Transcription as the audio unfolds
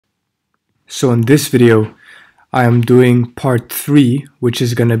So in this video, I am doing part 3, which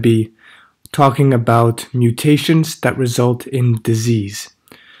is going to be talking about mutations that result in disease.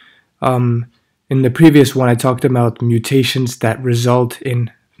 In the previous one, I talked about mutations that result in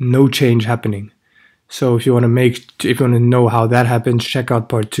no change happening. So if you want to know how that happens, check out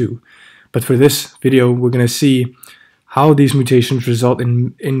part 2. But for this video, we're going to see how these mutations result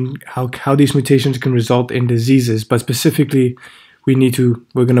how these mutations can result in diseases. But specifically, we're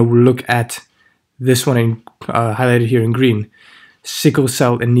going to look at this one highlighted here in green, sickle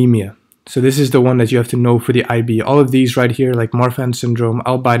cell anemia. So this is the one that you have to know for the IB. All of these right here, like Marfan syndrome,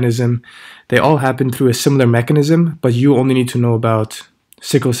 albinism, they all happen through a similar mechanism, but you only need to know about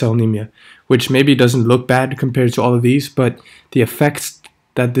sickle cell anemia, which maybe doesn't look bad compared to all of these, but the effects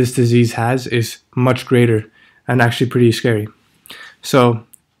that this disease has is much greater and actually pretty scary. So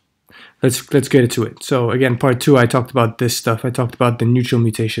let's get into it. So again, part 2, I talked about this stuff. I talked about the neutral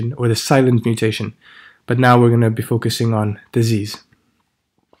mutation or the silent mutation, but now we're going to be focusing on disease.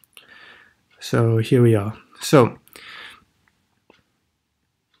 So here we are. So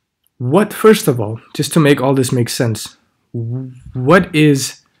first of all, just to make all this make sense, what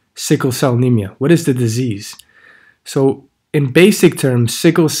is sickle cell anemia? What is the disease? So in basic terms,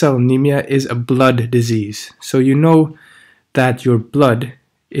 sickle cell anemia is a blood disease. So you know that your blood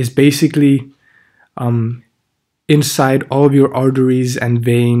is basically inside all of your arteries and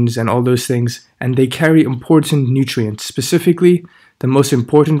veins and all those things, and they carry important nutrients. Specifically, the most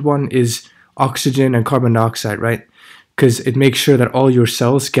important one is oxygen and carbon dioxide, right? Because it makes sure that all your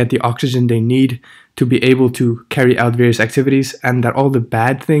cells get the oxygen they need to be able to carry out various activities, and that all the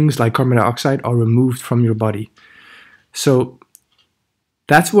bad things like carbon dioxide are removed from your body. So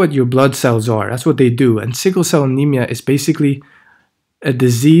that's what your blood cells are. That's what they do. And sickle cell anemia is basically a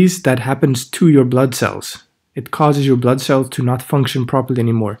disease that happens to your blood cells. It causes your blood cells to not function properly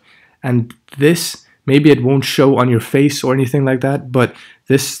anymore. And this, maybe it won't show on your face or anything like that, but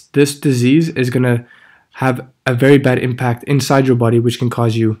this disease is going to have a very bad impact inside your body, which can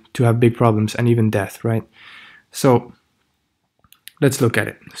cause you to have big problems and even death, right? So let's look at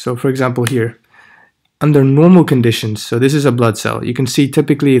it. So for example here, under normal conditions, so this is a blood cell. You can see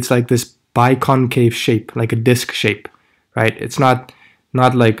typically it's like this biconcave shape, like a disc shape, right? It's not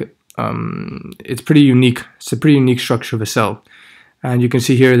like, it's pretty unique. It's a pretty unique structure of a cell. And you can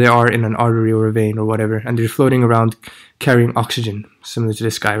see here they are in an artery or a vein or whatever, and they're floating around carrying oxygen, similar to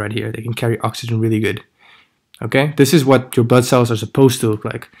this guy right here. They can carry oxygen really good. Okay, this is what your blood cells are supposed to look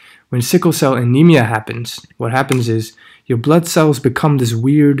like. When sickle cell anemia happens, what happens is your blood cells become this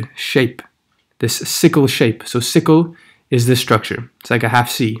weird shape, this sickle shape. So sickle is this structure. It's like a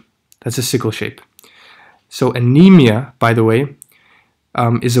half C. That's a sickle shape. So anemia, by the way,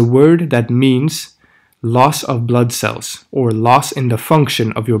 is a word that means loss of blood cells or loss in the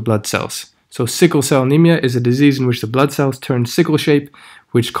function of your blood cells. So sickle cell anemia is a disease in which the blood cells turn sickle shape,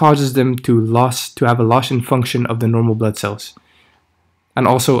 which causes them to have a loss in function of the normal blood cells. And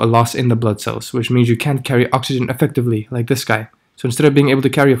also a loss in the blood cells, which means you can't carry oxygen effectively, like this guy. So instead of being able to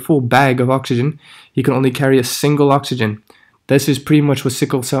carry a full bag of oxygen, you can only carry a single oxygen. This is pretty much what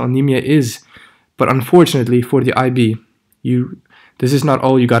sickle cell anemia is. But unfortunately for the IB, this is not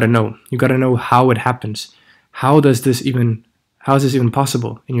all you gotta know. You gotta know how it happens. How is this even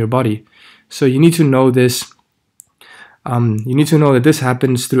possible in your body? So you need to know this. You need to know that this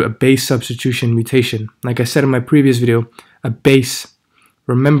happens through a base substitution mutation. Like I said in my previous video, a base.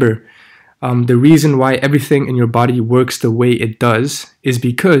 Remember, the reason why everything in your body works the way it does is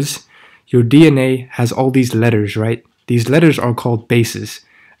because your DNA has all these letters, right? These letters are called bases.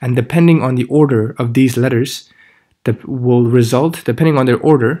 And depending on the order of these letters, depending on their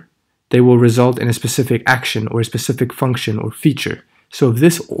order, they will result in a specific action or a specific function or feature. So if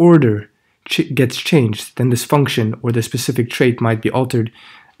this order gets changed, then this function or the specific trait might be altered,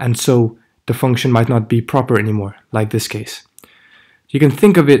 and so the function might not be proper anymore, like this case. You can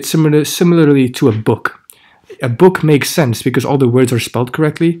think of it similarly to a book. A book makes sense because all the words are spelled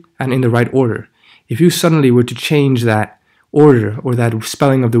correctly and in the right order. If you suddenly were to change that order or that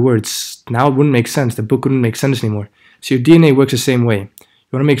spelling of the words, now it wouldn't make sense. The book wouldn't make sense anymore. So your DNA works the same way.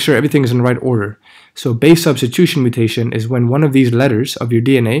 You want to make sure everything is in the right order. So base substitution mutation is when one of these letters of your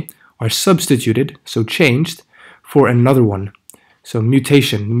DNA are substituted, so changed, for another one. So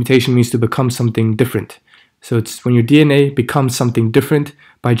mutation means to become something different. So it's when your DNA becomes something different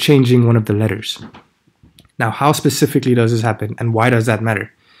by changing one of the letters. Now, how specifically does this happen, and why does that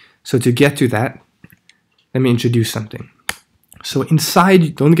matter? So to get to that, let me introduce something. So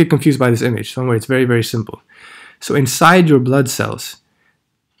inside, don't get confused by this image. Don't worry, it's very, very simple. So inside your blood cells,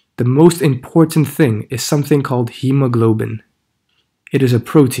 the most important thing is something called hemoglobin. It is a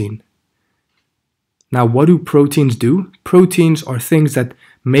protein. Now, what do proteins do? Proteins are things that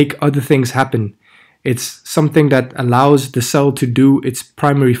make other things happen. It's something that allows the cell to do its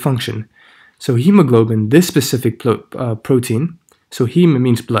primary function. So hemoglobin, this specific protein, so heme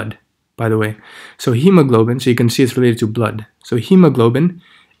means blood, by the way. So hemoglobin, so you can see it's related to blood. So hemoglobin,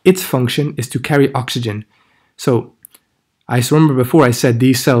 its function is to carry oxygen. So I remember before I said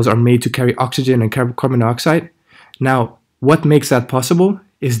these cells are made to carry oxygen and carbon dioxide. Now, what makes that possible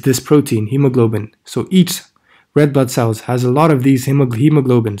is this protein, hemoglobin. So each red blood cells has a lot of these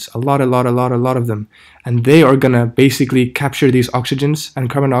hemoglobins, a lot of them. And they are gonna basically capture these oxygens and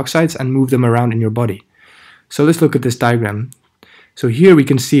carbon dioxides and move them around in your body. So let's look at this diagram. So here we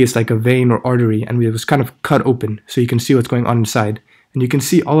can see it's like a vein or artery, and it was kind of cut open so you can see what's going on inside. And you can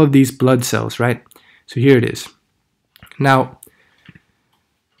see all of these blood cells, right? So here it is. Now,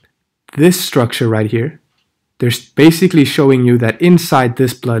 this structure right here, they're basically showing you that inside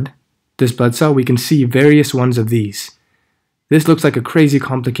this blood cell, we can see various ones of these. This looks like a crazy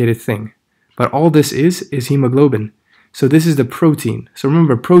complicated thing, but all this is hemoglobin. So this is the protein. So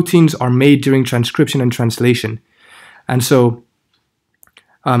remember, proteins are made during transcription and translation. And so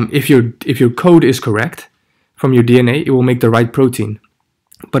if your code is correct from your DNA, it will make the right protein.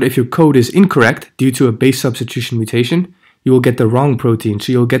 But if your code is incorrect due to a base substitution mutation, you will get the wrong protein.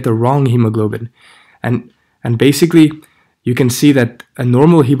 So you'll get the wrong hemoglobin. And basically, you can see that a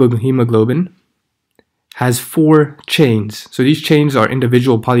normal hemoglobin has 4 chains. So these chains are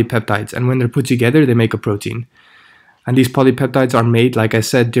individual polypeptides, and when they're put together, they make a protein. And these polypeptides are made, like I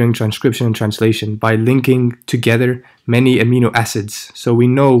said, during transcription and translation by linking together many amino acids. So we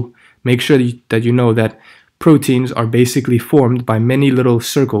know, make sure that you know that proteins are basically formed by many little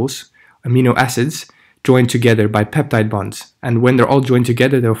circles, amino acids, joined together by peptide bonds. And when they're all joined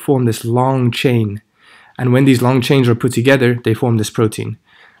together, they'll form this long chain. And when these long chains are put together, they form this protein.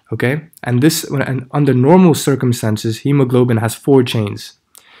 Okay? And under normal circumstances, hemoglobin has 4 chains.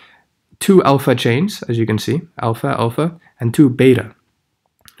 2 alpha chains, as you can see, alpha, and 2 beta.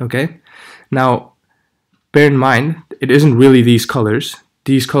 Okay? Now, bear in mind, it isn't really these colors.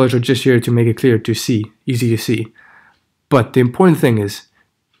 These colors are just here to make it clear to see, easy to see. But the important thing is,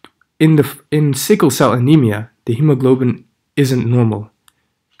 in sickle cell anemia, the hemoglobin isn't normal.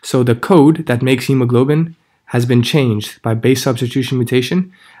 So the code that makes hemoglobin has been changed by base substitution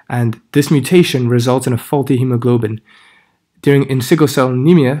mutation, and this mutation results in a faulty hemoglobin. In sickle cell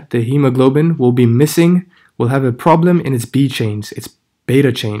anemia, the hemoglobin will be missing, will have a problem in its B chains, its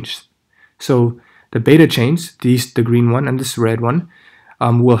beta chains. So the beta chains, the green one and this red one,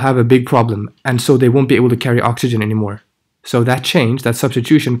 will have a big problem, and so they won't be able to carry oxygen anymore. So that change, that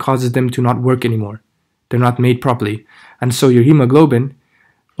substitution, causes them to not work anymore. They're not made properly. And so your hemoglobin,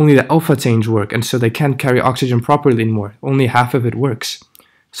 only the alpha chains work, and so they can't carry oxygen properly anymore. Only half of it works.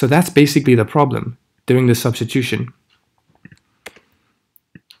 So that's basically the problem during the substitution.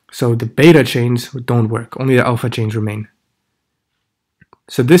 So the beta chains don't work, only the alpha chains remain.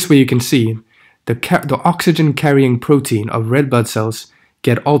 So this way you can see the oxygen carrying protein of red blood cells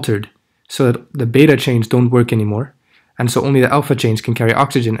get altered so that the beta chains don't work anymore, and so only the alpha chains can carry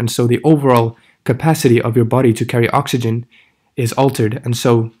oxygen, and so the overall capacity of your body to carry oxygen is altered, and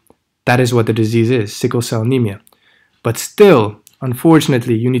so that is what the disease is, sickle cell anemia. But still,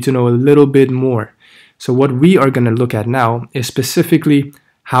 unfortunately, you need to know a little bit more. So what we are going to look at now is specifically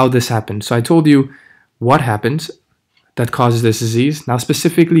how this happens. So I told you what happens that causes this disease. Now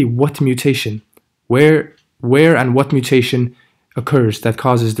specifically, what mutation, where and what mutation occurs that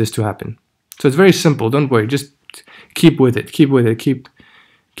causes this to happen. So it's very simple. Don't worry. Just keep with it. Keep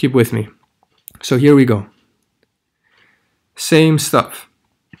with me. So here we go. Same stuff.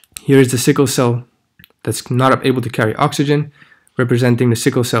 Here's the sickle cell that's not able to carry oxygen, representing the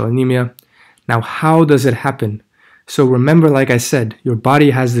sickle cell anemia. Now, how does it happen? So remember, like I said, your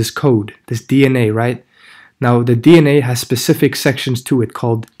body has this code, this DNA, right? Now, the DNA has specific sections to it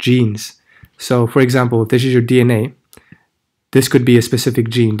called genes. So, for example, if this is your DNA, this could be a specific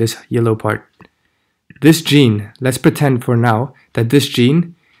gene, this yellow part. This gene, let's pretend for now that this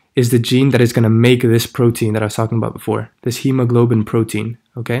gene is the gene that is going to make this protein that I was talking about before, this hemoglobin protein,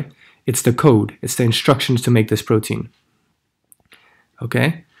 okay? It's the code, it's the instructions to make this protein,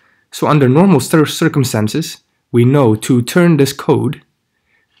 okay? So under normal circumstances, we know to turn this code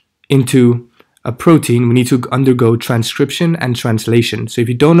into a protein, we need to undergo transcription and translation. So if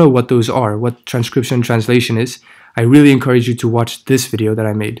you don't know what those are, what transcription and translation is, I really encourage you to watch this video that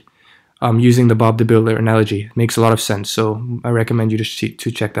I made using the Bob the Builder analogy. It makes a lot of sense, so I recommend you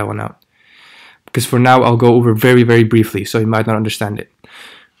to check that one out. Because for now, I'll go over very, very briefly, so you might not understand it.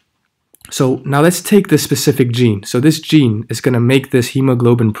 So now let's take this specific gene. So this gene is going to make this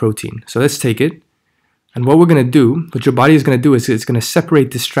hemoglobin protein. So let's take it, And what we're going to do, what your body is going to do is it's going to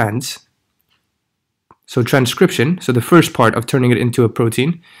separate the strands. So transcription, so the first part of turning it into a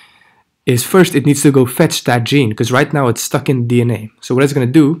protein, is first it needs to go fetch that gene, because right now it's stuck in DNA. So what it's going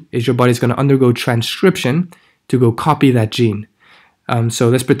to do is your body's going to undergo transcription to go copy that gene. So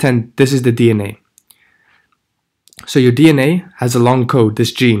let's pretend this is the DNA. So your DNA has a long code,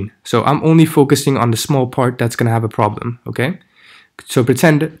 this gene. So I'm only focusing on the small part that's going to have a problem, okay? So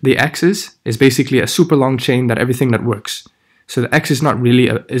pretend the X is basically a super long chain that everything that works. So the X is not really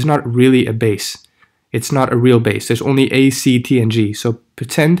a base. It's not a real base. There's only A, C, T, and G. So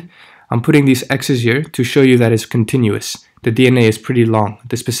pretend I'm putting these X's here to show you that it's continuous. The DNA is pretty long,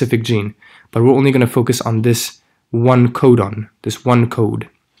 the specific gene. But we're only going to focus on this one codon, this one code.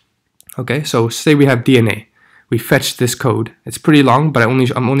 Okay, so say we have DNA. We fetched this code. It's pretty long, but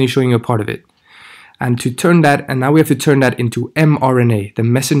I'm only showing you a part of it. And to turn that, and now we have to turn that into mRNA, the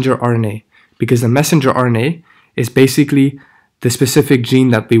messenger RNA, because the messenger RNA is basically the specific gene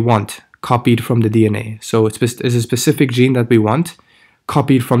that we want copied from the DNA. So it's a specific gene that we want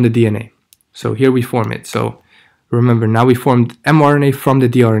copied from the DNA. So here we form it. So remember, now we formed mRNA from the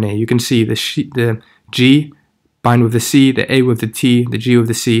dRNA. You can see the G bind with the C, the A with the T, the G with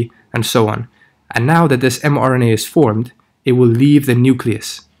the C, and so on. And now that this mRNA is formed, it will leave the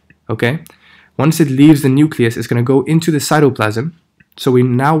nucleus, okay? Once it leaves the nucleus, it's going to go into the cytoplasm. So we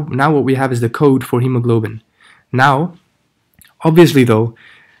now what we have is the code for hemoglobin. Now, obviously though,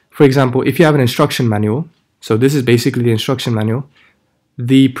 for example, if you have an instruction manual, so this is basically the instruction manual,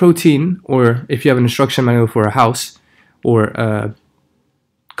 the protein, or if you have an instruction manual for a house or a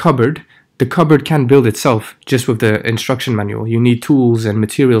cupboard, the cupboard can't build itself just with the instruction manual. You need tools and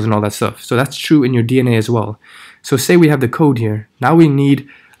materials and all that stuff. So that's true in your DNA as well. So say we have the code here. Now we need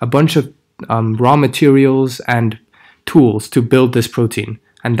a bunch of raw materials and tools to build this protein.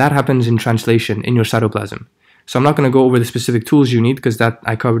 And that happens in translation in your cytoplasm. So I'm not going to go over the specific tools you need because that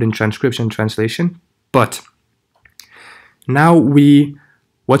I covered in transcription translation. But now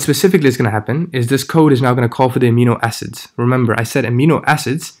what specifically is going to happen is this code is now going to call for the amino acids. Remember, I said amino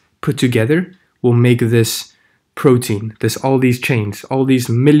acids put together will make this protein, all these chains, all these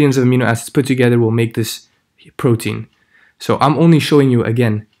millions of amino acids put together will make this protein. So I'm only showing you,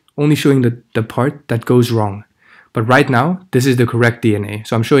 again, only showing the part that goes wrong. But right now, this is the correct DNA.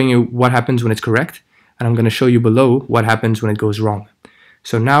 So I'm showing you what happens when it's correct, and I'm going to show you below what happens when it goes wrong.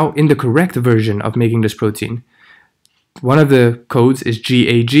 So now, in the correct version of making this protein, one of the codes is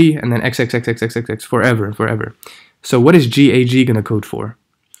GAG, and then XXXXXXX, forever. So what is GAG going to code for?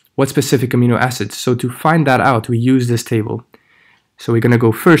 What specific amino acids? So to find that out, we use this table. So we're going to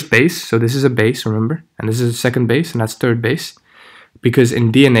go first base. So this is a base, remember? And this is a second base, and that's third base. Because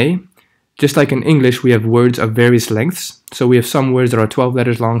in DNA, just like in English, we have words of various lengths. So we have some words that are 12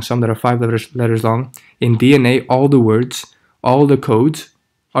 letters long, some that are 5 letters long. In DNA, all the words, all the codes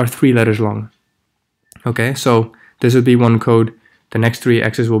are 3 letters long. Okay, so this would be one code. The next 3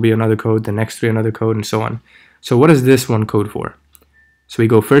 X's will be another code. The next 3 another code, and so on. So what is this one code for? So we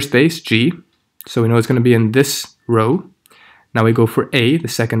go first base, G. So we know it's going to be in this row. Now we go for A, the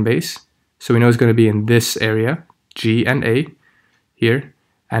second base. So we know it's going to be in this area, G and A, here.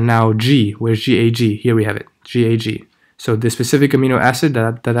 And now G, where's GAG? Here we have it, GAG. So the specific amino acid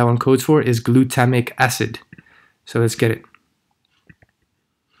that one codes for is glutamic acid. So let's get it.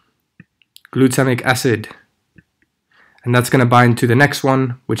 Glutamic acid. And that's going to bind to the next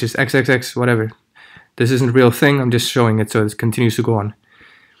one, which is XXX, whatever. This isn't a real thing, I'm just showing it so it continues to go on.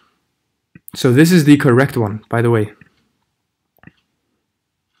 So this is the correct one, by the way.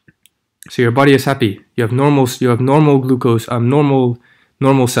 So your body is happy. You have normal glucose,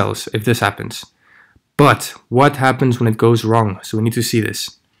 normal cells if this happens. But what happens when it goes wrong? So we need to see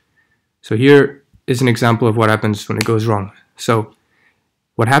this. So here is an example of what happens when it goes wrong. So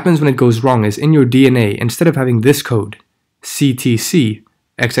what happens when it goes wrong is in your DNA, instead of having this code, CTC,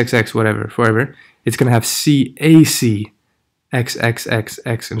 XXX, whatever, forever, it's going to have CAC,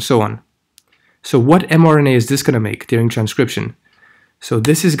 XXXX, and so on. So what mRNA is this going to make during transcription? So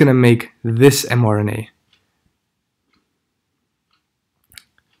this is going to make this mRNA.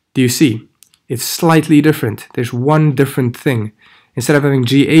 Do you see? It's slightly different. There's one different thing. Instead of having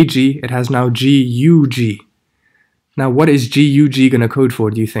GAG, it has now GUG. Now what is GUG going to code for,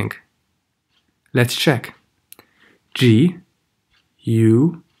 do you think? Let's check. GUG.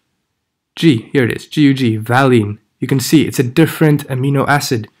 Here it is, GUG, valine. You can see it's a different amino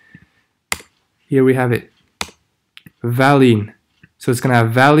acid. Here we have it, valine. So it's going to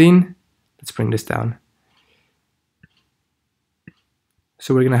have valine. Let's bring this down.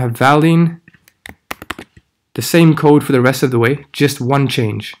 So we're going to have valine, the same code for the rest of the way, just one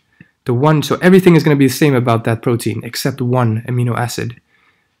change. The so everything is going to be the same about that protein except one amino acid.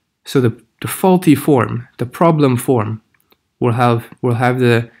 So the faulty form, the problem form, will have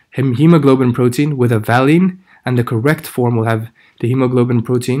the hemoglobin protein with a valine, and the correct form will have the hemoglobin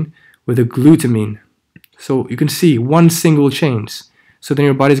protein with a glutamine. So you can see one single change. So then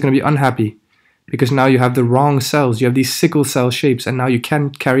your body's going to be unhappy because now you have the wrong cells. You have these sickle cell shapes, and now you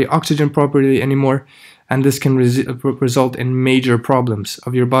can't carry oxygen properly anymore. And this can result in major problems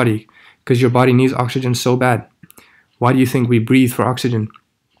of your body because your body needs oxygen so bad. Why do you think we breathe for oxygen?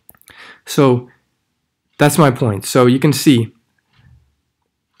 So that's my point. So you can see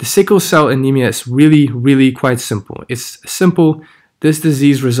the sickle cell anemia is really, really quite simple. It's simple. This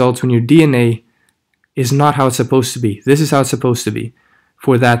disease results when your DNA is not how it's supposed to be. This is how it's supposed to be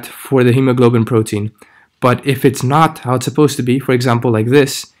for the hemoglobin protein. But if it's not how it's supposed to be, for example, like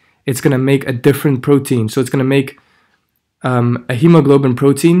this, it's going to make a different protein. So it's going to make a hemoglobin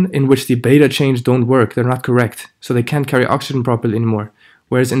protein in which the beta chains don't work. They're not correct. So they can't carry oxygen properly anymore.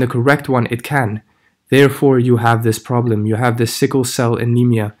 Whereas in the correct one, it can. Therefore, you have this problem. You have this sickle cell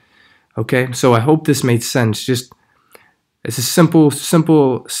anemia. Okay, so I hope this made sense. It's a simple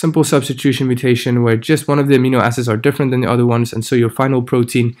substitution mutation where just one of the amino acids are different than the other ones, and so your final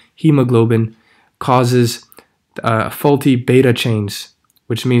protein, hemoglobin, causes faulty beta chains,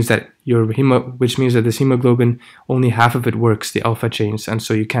 which means that this hemoglobin, only half of it works, the alpha chains, and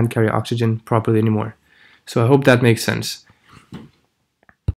so you can't carry oxygen properly anymore. So I hope that makes sense.